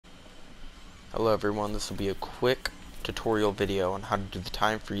Hello everyone, this will be a quick tutorial video on how to do the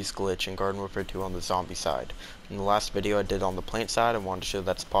time freeze glitch in Garden Warfare 2 on the zombie side. In the last video I did on the plant side, I wanted to show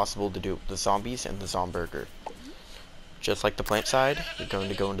that it's possible to do it with the zombies and the zomburger. Just like the plant side, you're going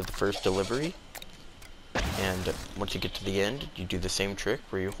to go into the first delivery, and once you get to the end, you do the same trick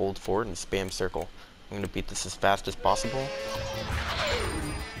where you hold forward and spam circle. I'm going to beat this as fast as possible.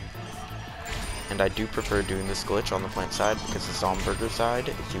 And I do prefer doing this glitch on the plant side because the zomburger side,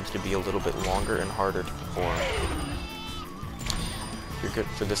 it seems to be a little bit longer and harder to perform.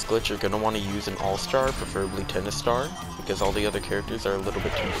 For this glitch, you're going to want to use an all-star, preferably tennis star, because all the other characters are a little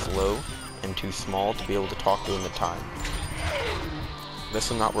bit too slow and too small to be able to talk to in the time. This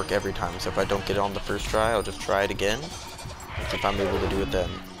will not work every time, so if I don't get it on the first try, I'll just try it again, and see if I'm able to do it then.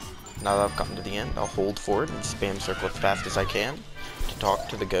 Now that I've gotten to the end, I'll hold forward and spam circle as fast as I can to talk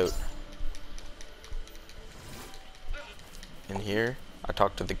to the goat. In here, I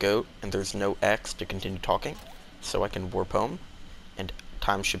talk to the goat, and there's no X to continue talking, so I can warp home, and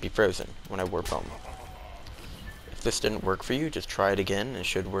time should be frozen when I warp home. If this didn't work for you, just try it again, and it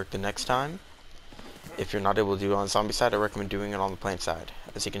should work the next time. If you're not able to do it on the zombie side, I recommend doing it on the plant side.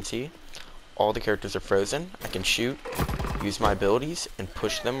 As you can see, all the characters are frozen. I can shoot, use my abilities, and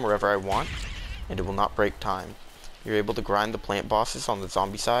push them wherever I want, and it will not break time. You're able to grind the plant bosses on the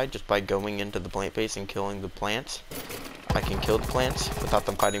zombie side just by going into the plant base and killing the plants. I can kill the plants without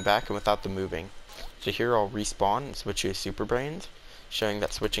them fighting back and without them moving. So here I'll respawn and switch to Super Brains, showing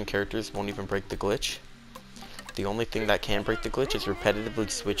that switching characters won't even break the glitch. The only thing that can break the glitch is repetitively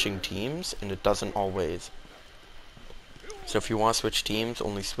switching teams, and it doesn't always. So if you want to switch teams,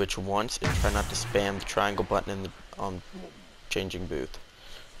 only switch once and try not to spam the triangle button in the changing booth.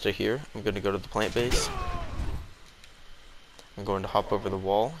 So here, I'm going to go to the plant base. I'm going to hop over the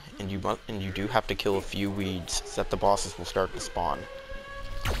wall, and you do have to kill a few weeds so that the bosses will start to spawn.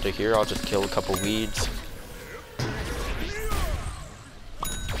 So here I'll just kill a couple weeds.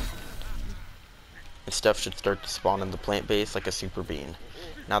 And stuff should start to spawn in the plant base like a super bean.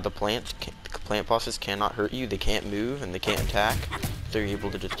 Now the plant bosses cannot hurt you, they can't move, and they can't attack. So you're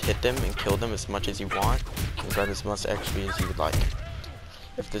able to just hit them and kill them as much as you want, and grab as much XP as you would like.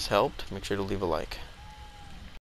 If this helped, make sure to leave a like.